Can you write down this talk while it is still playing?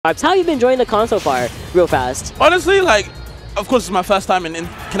How have you been enjoying the con so far, real fast? Honestly, like, of course, it's my first time in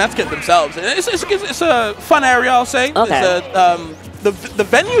Connecticut themselves. It's a fun area, I'll say. Okay. The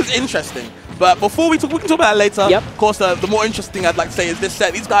venue is interesting. But before we can talk about that later. Yep. Of course, the more interesting thing I'd like to say is this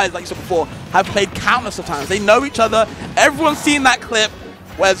set. These guys, like you said before, have played countless of times. They know each other. Everyone's seen that clip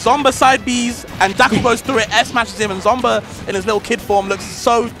where Zomba side Bs and Jakal goes through it, S-smashes him, and Zomba in his little kid form looks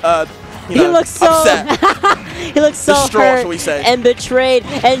so, he looks so upset. He looks so hurt and betrayed,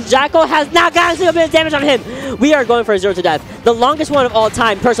 and Jakal has not gotten a single bit of damage on him. We are going for a 0 to death. The longest one of all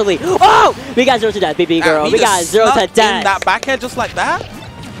time, personally. Oh! We got 0 to death, BB girl. We got 0 to death. In that back air just like that?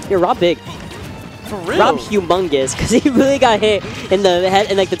 You're Rob big. For real? Rob humongous, because he really got hit in the head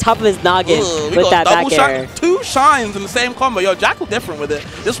and like the top of his noggin with that back air. 2 shines in the same combo. Yo, Jakal different with it.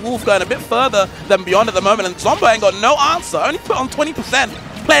 This Wolf going a bit further than beyond at the moment, and Zomba ain't got no answer. Only put on 20%.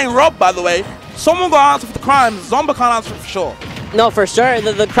 Playing Rob, by the way. Someone got to answer for the crimes. Zomba can't answer for sure. No, for sure.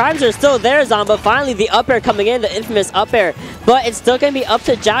 The crimes are still there, Zomba. Finally, the up air coming in, the infamous up air. But it's still going to be up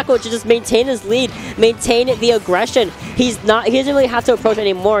to Jakal to just maintain his lead, maintain the aggression. He doesn't really have to approach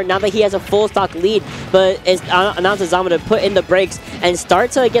anymore now that he has a full stock lead. But it's announced to Zomba to put in the brakes and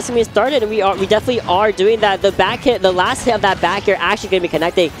start to get something started. And we definitely are doing that. The back hit, the last hit of that back air actually going to be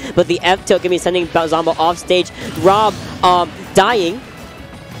connecting. But the F tilt going to be sending Zomba off stage. Rob dying.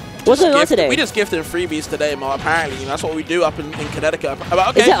 What's going on today? We just gifted freebies today, Mo. Apparently, you know, that's what we do up in Connecticut. But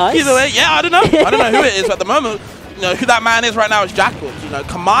okay, is it us? Either way, yeah, I don't know. I don't know who it is at the moment. You know, who that man is right now is Jakal. You know,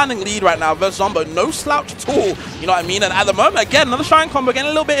 commanding lead right now versus Zomba. No slouch at all. You know what I mean? And at the moment, again, another shine combo, getting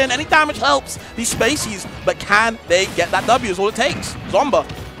a little bit in. Any damage helps these spacies, but can they get that W is all it takes. Zomba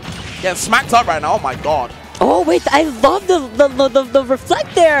getting smacked up right now. Oh my god. Oh wait, I love the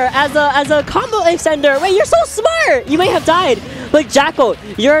reflect there as a combo extender. Wait, you're so smart. You might have died, but Jakal,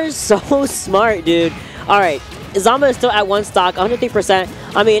 you're so smart, dude. All right, Zomba is still at 1 stock, 103%.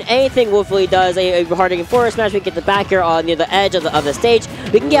 I mean, anything Wolf really does, a hard to forward smash, we can get the back here near the edge of the stage.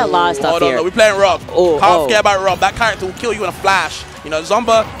 We can get a lot of stuff here. No, we're playing Rob. Can't forget about Rob. That character will kill you in a flash. You know,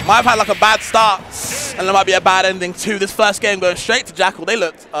 Zomba might have had like a bad start, and there might be a bad ending too. This first game going straight to Jakal. They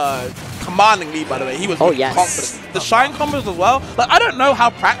looked commanding lead, by the way. He was confident. The shine combos as well. Like, I don't know how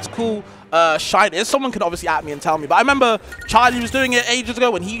practical shine is. Someone could obviously at me and tell me, but I remember Charlie was doing it ages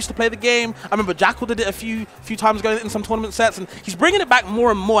ago when he used to play the game. I remember Jakal did it a few times ago in some tournament sets, and he's bringing it back more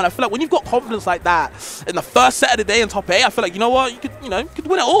and more. And I feel like when you've got confidence like that in the first set of the day in top 8, I feel like, you know what, you could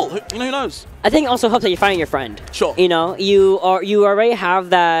win it all. You know, who knows? I think it also helps that you're finding your friend. Sure. You know, you already have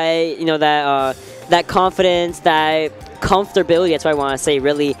that, you know, that confidence, that comfortability. That's what I want to say,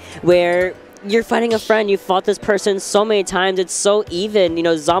 really, where you're fighting a friend. You fought this person so many times. It's so even. You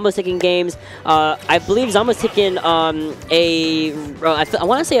know, Zomba's taking games. I believe Zomba's taking I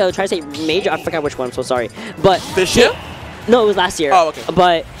want to say try to say major. I forgot which one. I'm so sorry. But this year? No, it was last year. Oh, okay.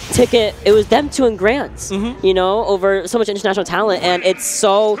 But it was them 2 in Grants. You know, over so much international talent, and it's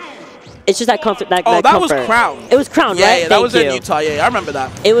just that comfort. That that comfort. was Crown. It was Crown, right? Yeah, that was in Utah. Yeah, I remember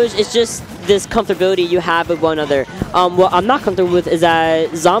that. It's just this comfortability you have with one another. What I'm not comfortable with is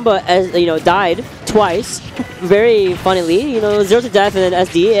that Zomba, died twice. Very funnily, 0 to death and then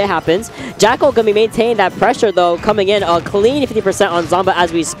SD. It happens. Jakal gonna be maintaining that pressure though, coming in a clean 50% on Zomba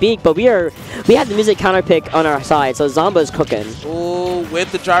as we speak. But we have the music counter pick on our side, so Zomba is cooking. Oh,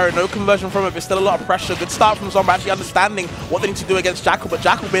 with the gyro, no conversion from it, but still a lot of pressure. Good start from Zomba, actually understanding what they need to do against Jakal, but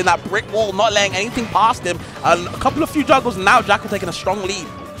Jakal being that brick wall, not letting anything past him. And a few juggles, and now Jakal taking a strong lead.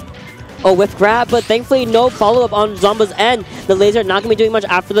 Oh, whiff grab, but thankfully no follow-up on Zomba's end. The laser not going to be doing much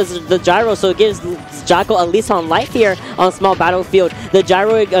after the gyro, so it gives Jakal at least on life here on small battlefield. The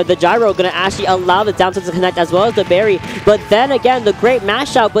gyro going to actually allow the down tilt to connect as well as the berry. But then again, the great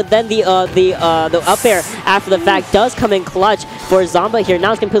mash out, but then the up air after the fact does come in clutch for Zomba here.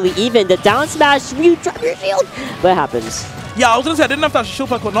 Now it's completely even. The down smash, you drop your shield. What happens? Yeah, I was going to say, I didn't know if that was a shield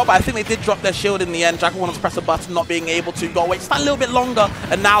poke or not, but I think they did drop their shield in the end. Jakal wanted to press a button, not being able to. Got to wait just a little bit longer,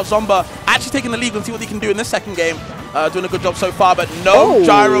 and now Zomba actually taking the lead and see what they can do in this second game. Doing a good job so far, but no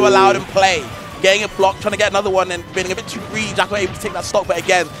gyro allowed in play. Getting it blocked, trying to get another one, and being a bit too greedy. Jakal able to take that stock, but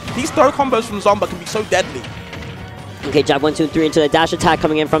again, these throw combos from Zomba can be so deadly. Okay, jab 1, 2, 3 into the dash attack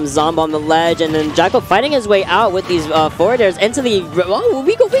coming in from Zomba on the ledge, and then Jakal fighting his way out with these forward airs into the. Oh,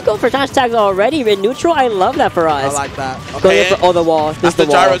 we go for dash attacks already in neutral. I love that for us. I like that. Okay, going for the wall. That's the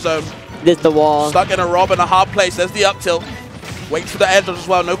gyro zone. This is the wall. Stuck in a Rob in a hard place. There's the up tilt. Waits for the edge as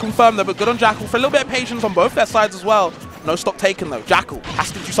well. No confirm there, but good on Jakal for a little bit of patience on both their sides as well. No stock taken though. Jakal has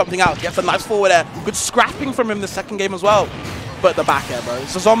to do something out. Gets a nice forward air. Good scrapping from him the second game as well. But the back air, bro.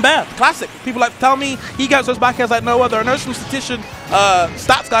 It's a Zomba, classic. People like to tell me he gets those back airs like no other. I know some statistician,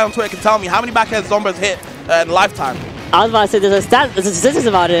 stats guy on Twitter can tell me how many back airs Zomba's hit in lifetime. I was about to say there's a statistics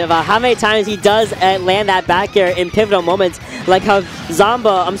about it, about how many times he does land that back air in pivotal moments, like how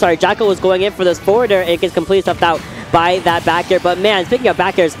Jakal was going in for this forward air, and it gets completely stuffed out by that back air. But man, speaking of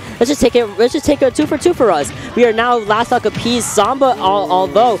back airs, let's just take a 2 for 2 for us. We are now last stock apiece. Zomba,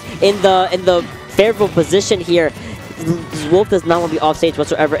 although in the favorable position here, Wolf does not want to be off stage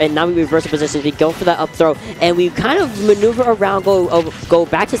whatsoever, and now we reverse the position. We go for that up throw, and we kind of maneuver around, go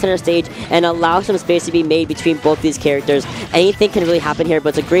back to center stage, and allow some space to be made between both these characters. Anything can really happen here,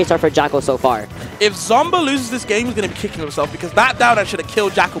 but it's a great start for Jakal so far. If Zomba loses this game, he's going to be kicking himself, because that down air should have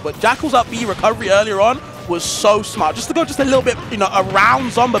killed Jakal, but Jakal's up B recovery earlier on was so smart. Just to go just a little bit, around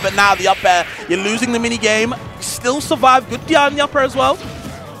Zomba, but now the up air, you're losing the mini game. Still survive. Good DI on the up air as well.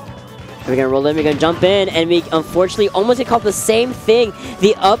 We're going to roll in, we're going to jump in, and we unfortunately almost get caught the same thing.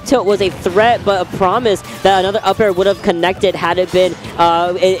 The up tilt was a threat, but a promise that another up air would have connected had it been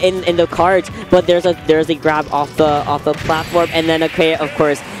in the cards. But there's a grab off the platform, and then of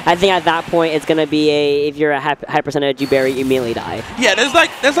course, I think at that point it's going to be if you're a high percentage, you immediately die. Yeah, there's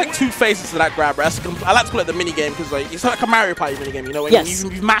like two phases to that grab. Right? I like to call it the mini game, because it's like a Mario Party mini game. When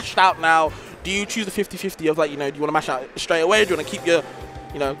you've mashed out now, do you choose the 50-50 of do you want to mash out straight away? Do you want to keep your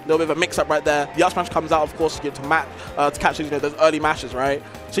little bit of a mix-up right there? The up smash comes out, of course, to catch those early mashes, right?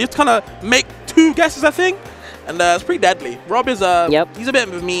 So you have to kind of make two guesses, I think, and it's pretty deadly. Rob is he's a bit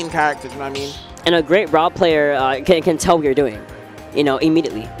of a mean character, you know what I mean? And a great Rob player can tell what you're doing.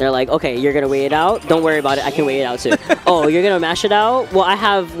 Immediately. They're like, okay, you're going to wait it out. Don't worry about it. I can wait it out too. Oh, you're going to mash it out? Well, I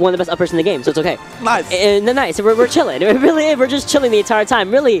have one of the best uppers in the game, so it's okay. Nice. And then nice. We're chilling. Really, we're just chilling the entire time.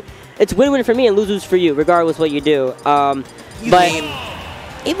 Really, it's win-win for me and lose-lose for you, regardless what you do. What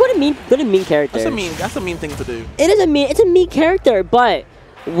a mean character. That's a mean thing to do. It's a mean character, but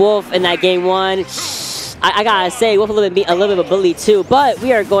Wolf in that game one, I gotta say, Wolf a little bit of a bully too. But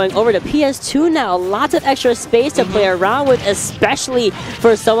we are going over to PS2 now. Lots of extra space to play around with, especially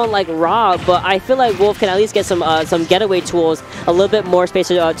for someone like Rob. But I feel like Wolf can at least get some getaway tools, a little bit more space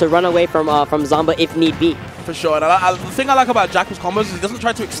to run away from Zomba if need be. For sure. And the thing I like about Jakal's combos is he doesn't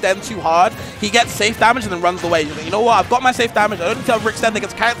try to extend too hard. He gets safe damage and then runs away. He's like, you know what? I've got my safe damage. I don't need to overextend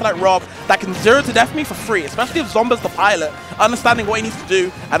against a character like Rob that can 0 to death me for free, especially if Zomba's the pilot, understanding what he needs to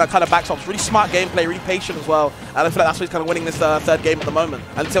do, and that kind of backs off. It's really smart gameplay, really patient as well. And I feel like that's why he's kind of winning this third game at the moment.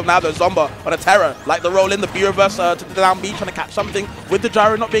 Until now, though, Zomba on a terror, like the roll in, the B reverse to the down B, trying to catch something with the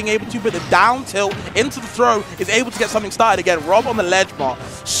gyro not being able to, but the down tilt into the throw is able to get something started again. Rob on the ledge, Mark.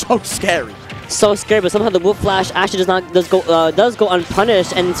 So scary. So scary, but somehow the Wolf Flash actually does go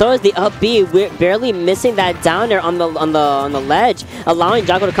unpunished, and so is the up B. We're barely missing that down there on the ledge, allowing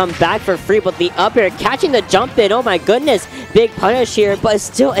Jakal to come back for free. But the up air catching the jump in. Oh my goodness, big punish here, but it's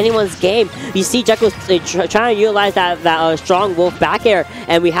still anyone's game. You see Jakal trying to utilize that strong Wolf back air,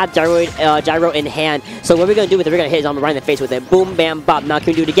 and we have gyro in hand. So what we're gonna do with it? We're gonna hit Zomba right in the face with it. Boom, bam, bop. Now can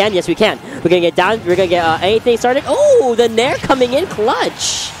we do it again? Yes, we can. We're gonna get down. We're gonna get anything started. Oh, the Nair coming in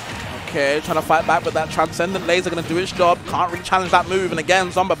clutch. Okay, trying to fight back with that Transcendent Laser, going to do its job. Can't really challenge that move. And again,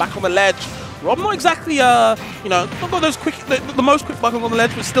 Zomba back on the ledge. Rob not exactly, not got those the most quick buttons on the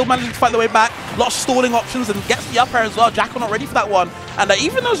ledge, but still managing to fight the way back. A lot of stalling options and gets the up air as well. Jakal not ready for that one. And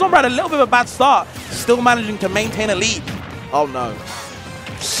even though Zomba had a little bit of a bad start, still managing to maintain a lead. Oh no.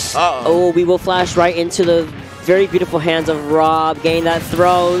 Oh, we will flash right into the very beautiful hands of Rob, getting that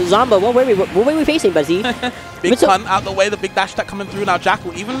throw. Zomba, what way are we facing, Buzzy? Big punt out the way, the big dash attack coming through now.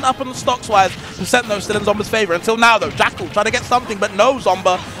 Jakal, even up on the stocks-wise, percent though still in Zomba's favor. Until now though, Jakal trying to get something, but no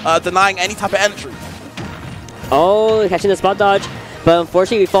Zomba denying any type of entry. Oh, catching the spot dodge. But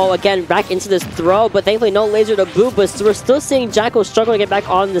unfortunately, we fall again back into this throw, but thankfully no laser to boot, but we're still seeing Jakal struggle to get back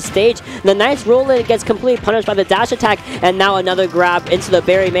on the stage. The nice roll-in gets completely punished by the dash attack, and now another grab into the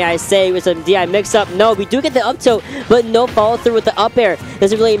berry, may I say, with some DI mix-up. No, we do get the up tilt, but no follow-through with the up air.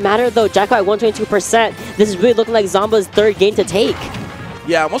 Doesn't really matter, though. Jakal at 122%. This is really looking like Zomba's third game to take.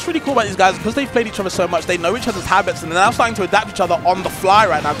 Yeah, and what's really cool about these guys, because they've played each other so much, they know each other's habits, and they're now starting to adapt each other on the fly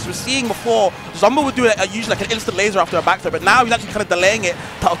right now. Because we're seeing before, Zomba would do usually like an instant laser after a back throw, but now he's actually kind of delaying it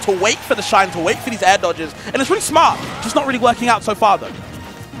to wait for the shine, to wait for these air dodges. And it's really smart, just not really working out so far, though.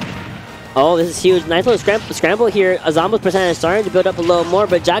 Oh, this is huge. Nice little scramble here. Zomba's percentage is starting to build up a little more,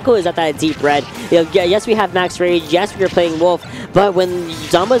 but Jakal is at that deep red. Yes, we have max rage. Yes, we're playing Wolf. But when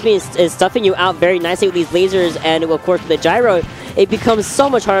Zomba's is stuffing you out very nicely with these lasers and, of course, with the gyro, it becomes so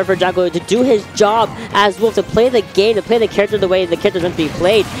much harder for Jakal to do his job as Wolf, to play the game, to play the character the way the character's meant to be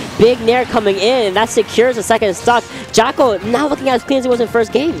played. Big Nair coming in, and that secures a second stock. Jakal now looking as clean as he was in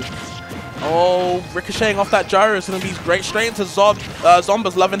first game. Oh, ricocheting off that gyro is going to be great straight into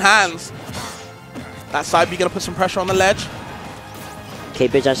Zomba's loving hands. That side B going to put some pressure on the ledge.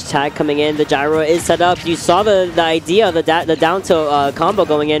 Okay, bitch dash attack coming in. The gyro is set up. You saw the idea of the down tilt combo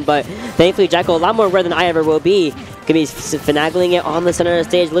going in, but thankfully Jakal a lot more aware than I ever will be. Gonna be finagling it on the center of the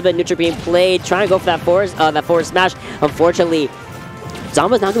stage. A little bit neutral being played. Trying to go for that forward smash. Unfortunately,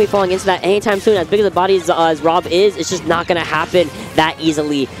 Zomba's not going to be falling into that anytime soon. As big as the body as Rob is, it's just not going to happen that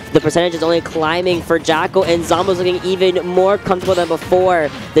easily. The percentage is only climbing for Jakal, and Zomba's looking even more comfortable than before.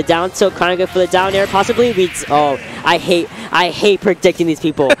 The down tilt, kind of good for the down air, possibly. Oh, I hate predicting these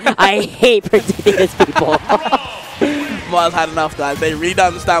people. I hate predicting these people. Mars had enough, guys. They really don't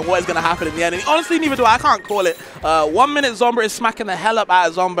understand what is going to happen in the end. And honestly, neither do I. I can't call it. 1 minute, Zomba is smacking the hell up out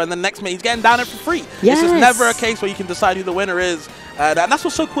of Zomba, and the next minute, he's getting down it for free. Yes. This is never a case where you can decide who the winner is. And that's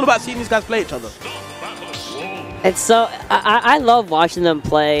what's so cool about seeing these guys play each other. And so, I love watching them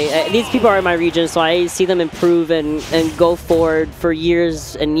play. These people are in my region, so I see them improve and go forward for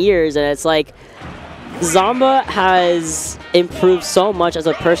years and years. And it's like, Zomba has improved so much as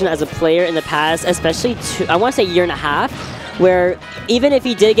a person, as a player in the past, especially I want to say year and a half, where even if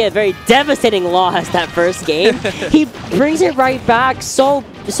he did get a very devastating loss that first game, he brings it right back so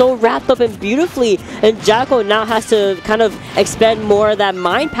wrapped up and beautifully. And Jakal now has to kind of expend more of that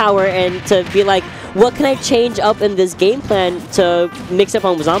mind power and to be like, what can I change up in this game plan to mix up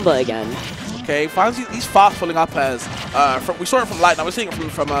on Zomba again? Okay, finds these fast falling up airs. We saw it from Light, now we're seeing it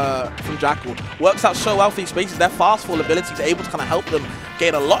from Jakal. Works out so well for these spaces. Their fast fall ability is able to kind of help them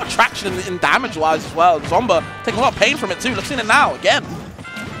gain a lot of traction in damage-wise as well. Zomba taking a lot of pain from it too. Let's see it now again.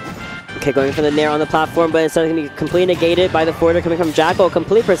 Okay, going for the nair on the platform, but it's going to be completely negated by the forwarder coming from Jakal.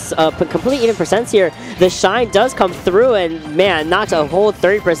 Complete even percents here. The shine does come through, and man, knocks a whole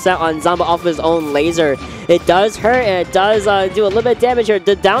 30% on Zomba off of his own laser. It does hurt, and it does do a little bit of damage here.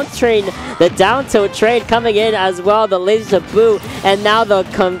 The down tilt train coming in as well. The laser to boot, and now the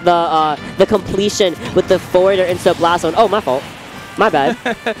completion with the forwarder into the blast zone. Oh, my fault. My bad.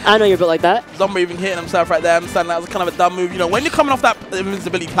 I know you're built like that. Zomba even hitting himself right there. I understand that was kind of a dumb move. You know, when you're coming off that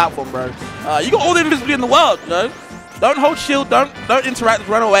invincibility platform, bro, you got all the invisibility in the world, you know? Don't hold shield, don't interact,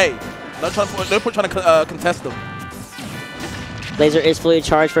 run away. Don't try to contest them. Laser is fully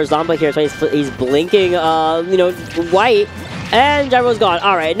charged for Zomba here, so he's blinking, you know, white. And Gyro's gone.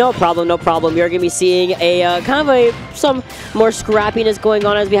 All right, no problem, no problem. You're going to be seeing a kind of some more scrappiness going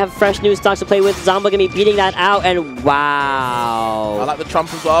on as we have fresh new stocks to play with. Zomba going to be beating that out, and wow. I like the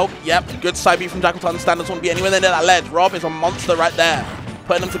trump as well. Yep, good side beat from Jakal to understand doesn't want to be anywhere near that ledge. Rob is a monster right there.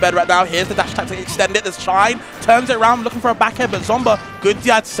 Putting them to bed right now. Here's the dash attack to extend it. There's Shine. Turns it around, looking for a back head, but Zomba, good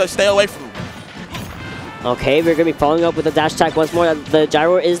DI, so stay away from him. Okay, we're going to be following up with the dash attack once more. The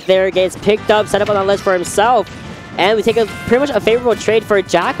gyro is there, gets picked up, set up on that ledge for himself. And we take pretty much a favorable trade for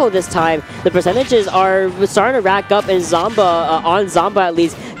Jakal this time. The percentages are starting to rack up in Zomba, on Zomba at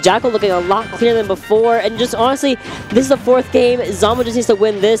least. Jakal looking a lot cleaner than before. And just honestly, this is the 4th game. Zomba just needs to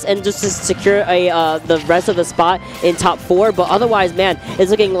win this and just to secure the rest of the spot in top 4. But otherwise, man, it's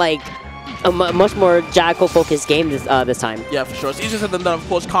looking like a much more Jakal-focused game this time. Yeah, for sure. It's easier said than done. Of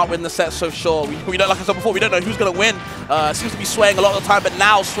course, can't win the set so sure. We don't, like I said before, we don't know who's going to win. Seems to be swaying a lot of the time, but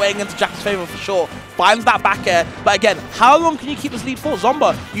now swaying into Jakal's favor for sure. Finds that back air. But again, how long can you keep this lead for?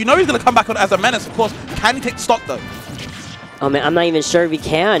 Zomba, you know he's going to come back on as a menace, of course. Can he take the stock, though? Oh, man, I'm not even sure if we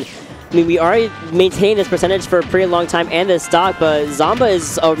can. I mean, we already maintained this percentage for a pretty long time and this stock, but Zomba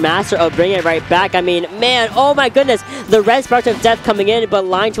is a master of bringing it right back. I mean, man, oh my goodness. The red spark of death coming in, but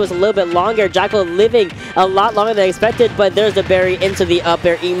lying to us a little bit longer. Jakal living a lot longer than expected, but there's the berry into the up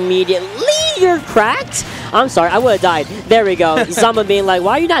air immediately. You're cracked? I'm sorry, I would have died. There we go. Zomba being like,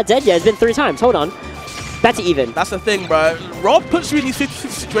 why are you not dead yet? It's been 3 times. Hold on. Back to even. That's the thing, bro. Rob puts you in these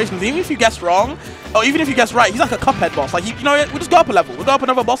situations, even if you guess wrong, or even if you guess right, he's like a Cuphead boss. Like, you know, we'll just go up a level. We'll go up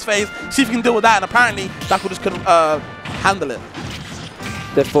another boss phase, see if we can deal with that, and apparently, Jakal just couldn't handle it.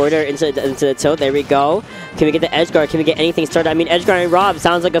 Good forwarder into the tilt. There we go. Can we get the edge guard? Can we get anything started? I mean, edge guard and Rob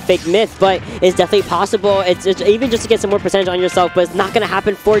sounds like a fake myth, but it's definitely possible. It's even just to get some more percentage on yourself, but it's not going to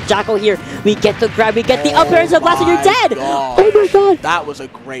happen for Jakal here. We get the grab. We get the up air into the blast, and you're dead. Oh my god. That was a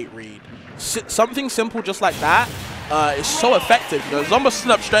great read. Something simple just like that is so effective. You know, Zomba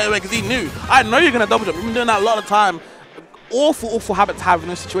stood up straight away because he knew. I know you're going to double jump. We've been doing that a lot of time. Awful habit to have in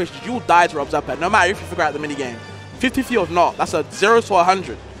this situation. You will die to Rob's up air, no matter if you figure out the minigame. 50-50 or not, that's a 0 to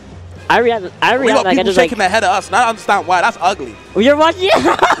 100. I react we got like people shaking their head at us, and I don't understand why. That's ugly. You're watching?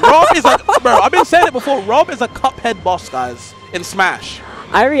 Rob is like, bro, I've been saying it before. Rob is a Cuphead boss, guys, in Smash.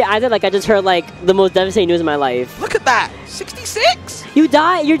 I reacted like I just heard like the most devastating news of my life. Look at that, 66. You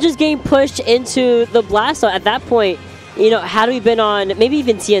die. You're just getting pushed into the blast zone. At that point, you know, had we been on maybe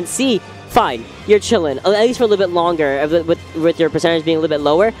even TNC, fine, you're chilling, at least for a little bit longer, with your percentage being a little bit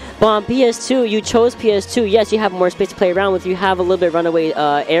lower. But on PS2, you chose PS2. Yes, you have more space to play around with. You have a little bit of runaway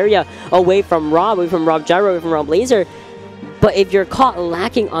area away from Rob Gyro, away from Rob Laser. But if you're caught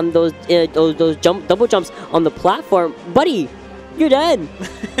lacking on those double jumps on the platform, buddy, you're dead.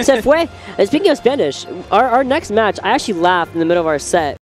 Se fue. And speaking of Spanish, our next match, I actually laughed in the middle of our set.